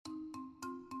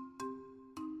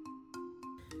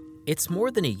It's more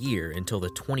than a year until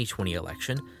the 2020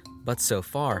 election, but so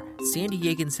far, San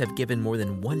Diegans have given more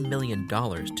than $1 million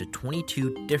to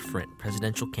 22 different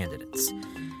presidential candidates.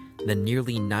 The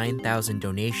nearly 9,000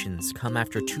 donations come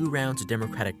after 2 rounds of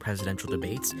Democratic presidential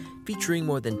debates featuring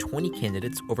more than 20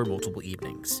 candidates over multiple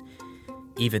evenings.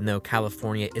 Even though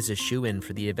California is a shoo-in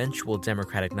for the eventual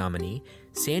Democratic nominee,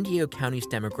 San Diego County's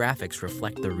demographics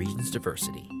reflect the region's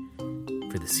diversity.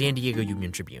 For the San Diego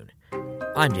Union Tribune,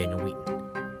 I'm Daniel Wheaton,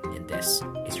 and this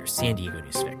is your San Diego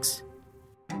News Fix.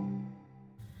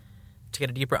 To get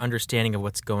a deeper understanding of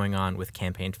what's going on with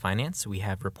campaign finance, we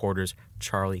have reporters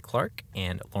Charlie Clark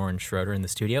and Lauren Schroeder in the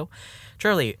studio.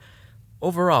 Charlie,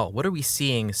 overall, what are we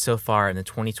seeing so far in the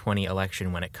 2020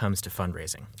 election when it comes to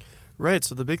fundraising? Right.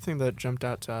 So the big thing that jumped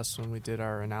out to us when we did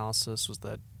our analysis was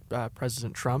that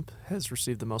President Trump has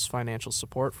received the most financial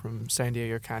support from San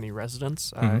Diego County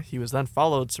residents. He was then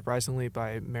followed, surprisingly,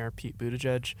 by Mayor Pete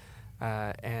Buttigieg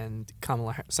and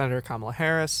Senator Kamala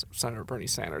Harris. Senator Bernie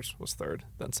Sanders was third,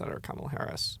 then Senator Kamala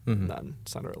Harris, and then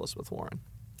Senator Elizabeth Warren.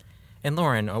 And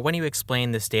Lauren, why don't you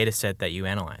explain this data set that you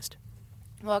analyzed?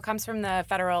 Well, it comes from the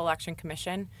Federal Election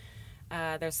Commission.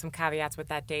 There's some caveats with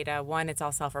that data. One, it's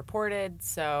all self-reported,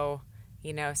 so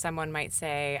someone might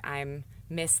say I'm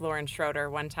Miss Lauren Schroeder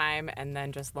one time and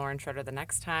then just Lauren Schroeder the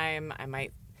next time. I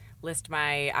might list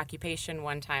my occupation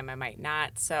one time, I might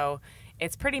not. So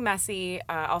it's pretty messy.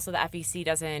 Also, the FEC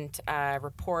doesn't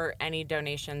report any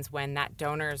donations when that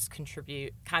donor's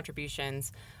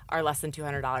contributions are less than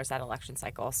 $200 that election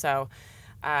cycle. So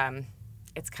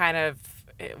it's kind of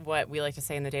what we like to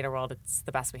say in the data world, it's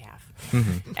the best we have.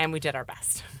 And we did our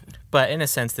best. But in a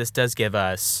sense, this does give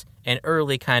us an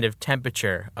early kind of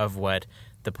temperature of what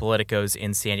the politicos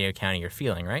in San Diego County are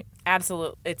feeling, right?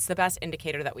 Absolutely. It's the best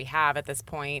indicator that we have at this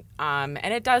point. And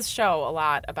it does show a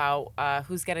lot about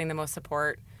who's getting the most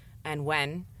support and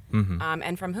when,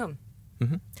 and from whom.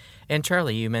 And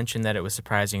Charlie, you mentioned that it was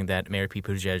surprising that Mayor Pete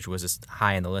Buttigieg was as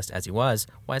high on the list as he was.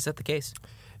 Why is that the case?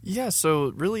 Yeah,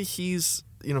 so really he's,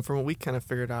 from what we kind of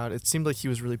figured out, it seemed like he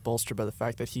was really bolstered by the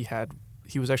fact that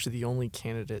he was actually the only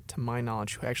candidate, to my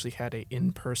knowledge, who actually had an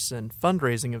in-person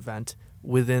fundraising event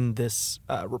within this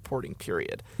reporting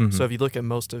period. So if you look at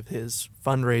most of his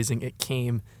fundraising, it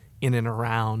came in and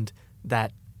around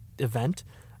that event.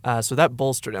 So that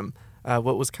bolstered him.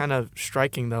 What was kind of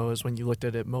striking, though, is when you looked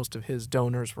at it, most of his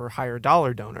donors were higher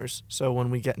dollar donors. So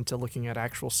when we get into looking at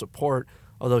actual support,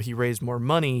 although he raised more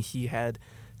money, he had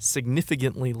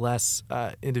significantly less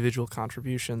individual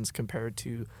contributions compared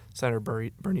to Senator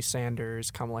Bernie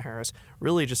Sanders, Kamala Harris,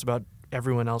 really just about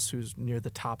everyone else who's near the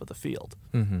top of the field.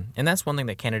 And that's one thing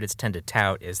that candidates tend to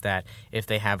tout, is that if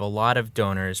they have a lot of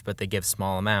donors but they give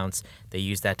small amounts, they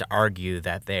use that to argue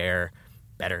that they're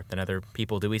better than other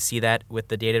people. Do we see that with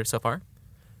the data so far?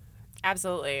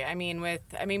 Absolutely.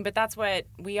 But that's what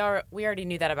we already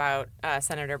knew that about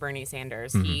Senator Bernie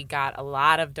Sanders. He got a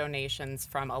lot of donations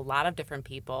from a lot of different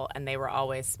people, and they were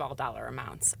always small dollar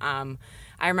amounts. I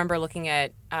remember looking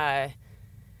at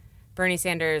Bernie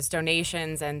Sanders'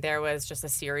 donations, and there was just a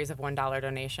series of $1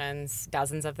 donations,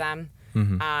 dozens of them,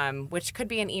 which could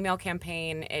be an email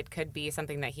campaign. It could be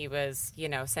something that he was,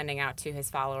 sending out to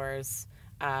his followers,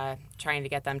 trying to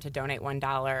get them to donate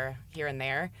 $1 here and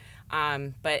there.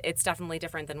 But it's definitely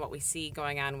different than what we see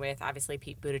going on with, obviously,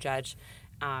 Pete Buttigieg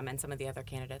and some of the other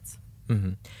candidates.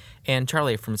 And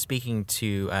Charlie, from speaking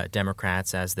to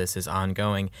Democrats as this is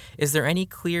ongoing, is there any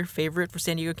clear favorite for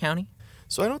San Diego County?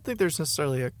 So I don't think there's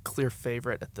necessarily a clear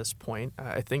favorite at this point.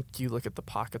 I think you look at the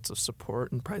pockets of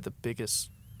support, and probably the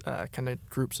biggest kind of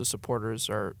groups of supporters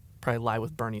probably lie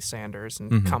with Bernie Sanders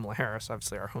and Kamala Harris,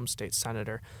 obviously our home state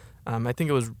senator. I think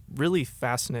it was really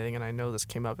fascinating, and I know this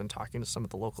came up in talking to some of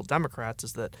the local Democrats,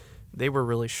 is that they were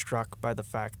really struck by the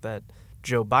fact that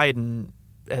Joe Biden,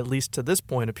 at least to this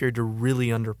point, appeared to really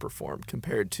underperform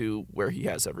compared to where he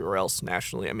has everywhere else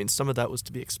nationally. I mean, some of that was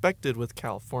to be expected with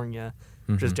California,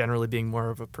 just generally being more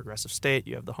of a progressive state.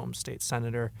 You have the home state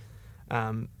senator.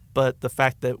 But the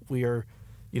fact that we are,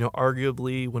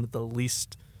 arguably one of the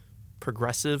least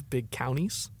progressive big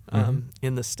counties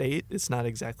in the state, it's not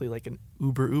exactly like an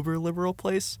uber liberal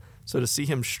place. So to see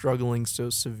him struggling so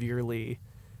severely,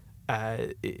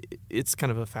 it's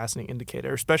kind of a fascinating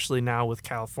indicator, especially now with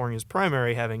California's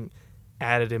primary having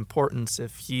added importance.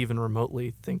 If he even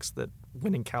remotely thinks that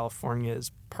winning California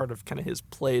is part of kind of his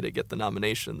play to get the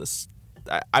nomination,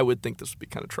 I would think this would be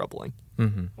kind of troubling.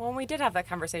 Well, we did have that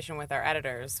conversation with our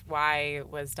editors. Why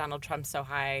was Donald Trump so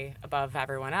high above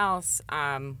everyone else?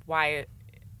 Why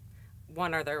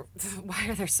are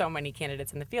there so many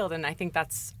candidates in the field? And I think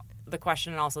that's the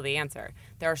question and also the answer.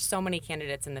 There are so many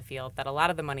candidates in the field that a lot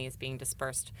of the money is being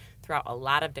dispersed throughout a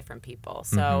lot of different people.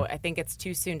 So I think it's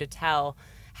too soon to tell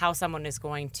how someone is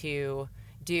going to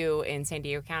do in San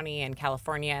Diego County and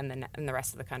California and the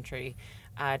rest of the country,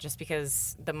 just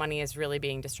because the money is really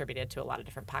being distributed to a lot of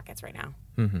different pockets right now.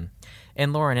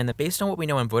 And Lauren, based on what we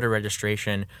know on voter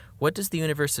registration, what does the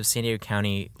universe of San Diego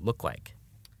County look like?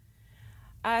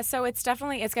 So it's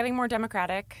getting more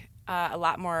Democratic, a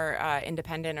lot more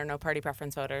independent or no party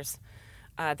preference voters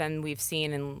than we've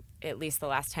seen in at least the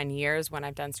last 10 years when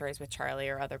I've done stories with Charlie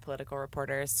or other political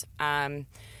reporters.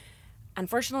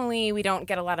 Unfortunately, we don't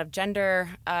get a lot of gender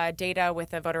data with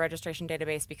the voter registration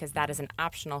database because that is an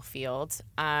optional field.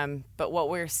 But what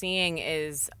we're seeing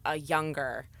is a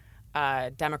younger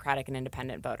Democratic and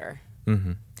independent voter.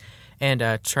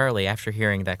 And Charlie, after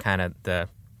hearing that kind of the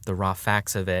raw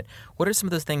facts of it, what are some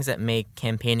of those things that make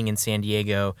campaigning in San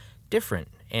Diego different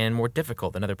and more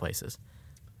difficult than other places?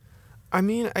 I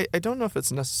mean, I don't know if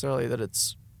it's necessarily that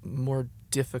it's more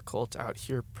difficult out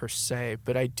here per se,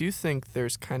 but I do think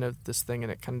there's kind of this thing,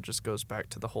 and it kind of just goes back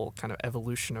to the whole kind of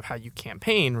evolution of how you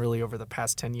campaign really over the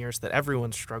past 10 years that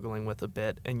everyone's struggling with a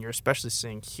bit, and you're especially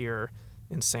seeing here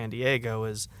in San Diego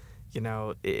is, you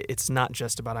know, it's not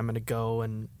just about I'm going to go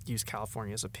and use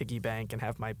California as a piggy bank and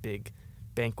have my big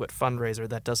banquet fundraiser.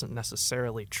 That doesn't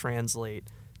necessarily translate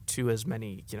to as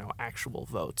many, you know, actual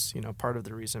votes. You know, part of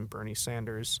the reason Bernie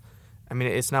Sanders, I mean,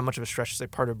 it's not much of a stretch to say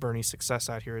part of Bernie's success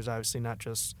out here is obviously not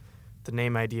just the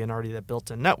name, ID, and already that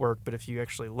built-in network, but if you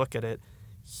actually look at it,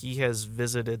 he has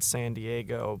visited San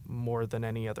Diego more than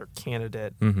any other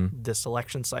candidate this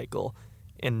election cycle,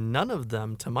 and none of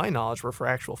them, to my knowledge, were for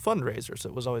actual fundraisers.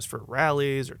 It was always for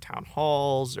rallies or town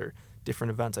halls or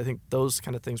different events. I think those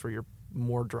kind of things where you're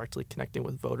more directly connecting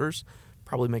with voters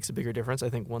probably makes a bigger difference. I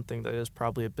think one thing that is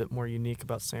probably a bit more unique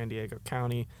about San Diego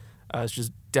County is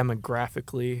just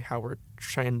demographically how we're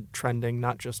trending,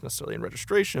 not just necessarily in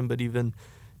registration, but even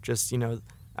just, you know,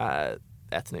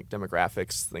 ethnic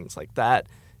demographics, things like that.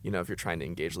 You know, if you're trying to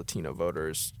engage Latino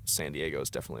voters, San Diego is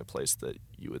definitely a place that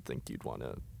you would think you'd want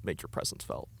to make your presence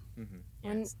felt.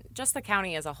 And just the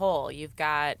county as a whole, you've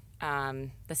got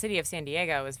the city of San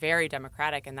Diego is very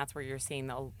Democratic, and that's where you're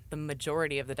seeing the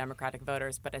majority of the Democratic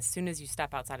voters. But as soon as you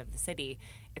step outside of the city,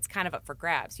 it's kind of up for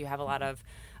grabs. You have a lot of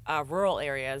rural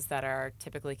areas that are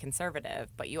typically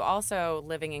conservative, but you also,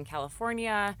 living in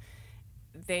California,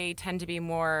 they tend to be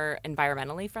more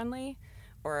environmentally friendly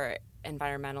or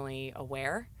environmentally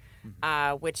aware,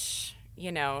 which,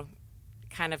 you know,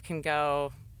 kind of can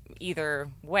go either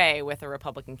way with a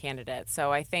Republican candidate.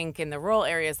 So I think in the rural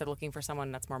areas, they're looking for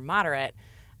someone that's more moderate,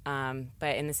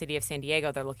 but in the city of San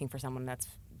Diego, they're looking for someone that's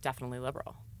definitely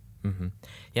liberal.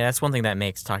 Yeah, that's one thing that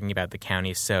makes talking about the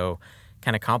county so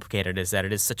kind of complicated, is that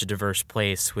it is such a diverse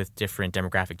place with different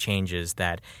demographic changes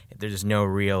that there's no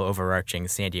real overarching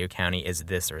San Diego County is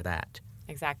this or that.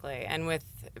 Exactly. And with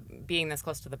being this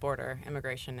close to the border,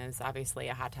 immigration is obviously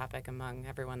a hot topic among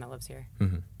everyone that lives here.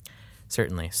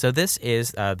 Certainly. So this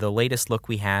is the latest look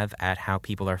we have at how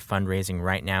people are fundraising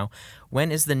right now.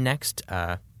 When is the next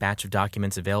batch of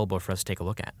documents available for us to take a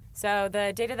look at? So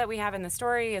the data that we have in the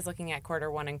story is looking at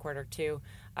quarter 1 and quarter 2.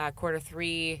 Quarter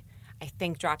 3, I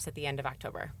think, drops at the end of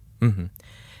October.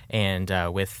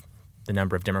 And with the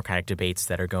number of Democratic debates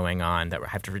that are going on that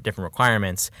have different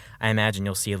requirements, I imagine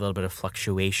you'll see a little bit of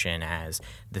fluctuation as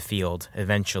the field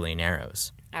eventually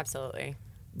narrows. Absolutely.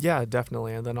 Yeah,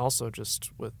 definitely. And then also just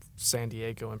with San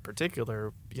Diego in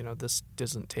particular, you know, this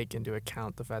doesn't take into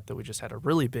account the fact that we just had a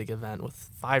really big event with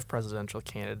 5 presidential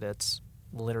candidates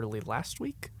literally last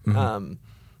week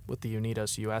with the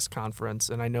Unidos U.S. conference.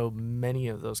 And I know many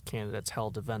of those candidates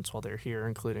held events while they're here,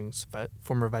 including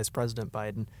former Vice President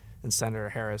Biden and Senator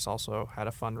Harris also had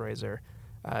a fundraiser.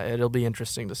 It'll be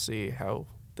interesting to see how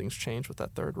things change with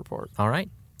that third report. All right.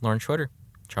 Lauren Schroeder,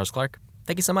 Charles Clark,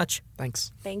 thank you so much.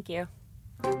 Thanks. Thank you.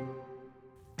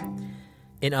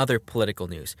 In other political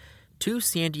news, 2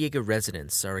 San Diego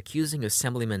residents are accusing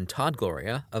Assemblyman Todd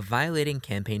Gloria of violating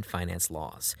campaign finance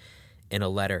laws. In a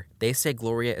letter, they say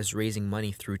Gloria is raising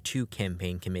money through 2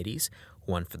 campaign committees,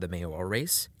 one for the mayoral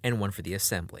race and one for the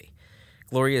assembly.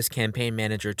 Gloria's campaign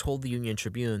manager told the Union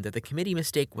Tribune that the committee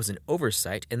mistake was an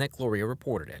oversight and that Gloria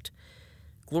reported it.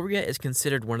 Gloria is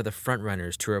considered one of the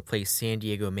frontrunners to replace San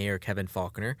Diego Mayor Kevin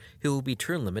Faulconer, who will be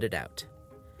term limited out.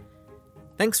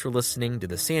 Thanks for listening to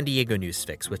the San Diego News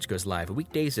Fix, which goes live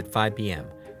weekdays at 5 p.m.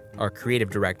 Our creative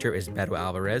director is Beto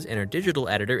Alvarez, and our digital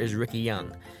editor is Ricky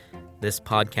Young. This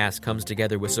podcast comes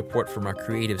together with support from our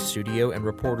creative studio and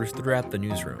reporters throughout the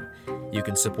newsroom. You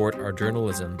can support our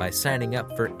journalism by signing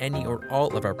up for any or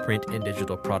all of our print and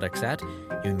digital products at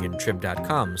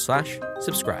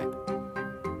uniontrib.com/subscribe.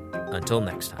 Until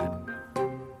next time.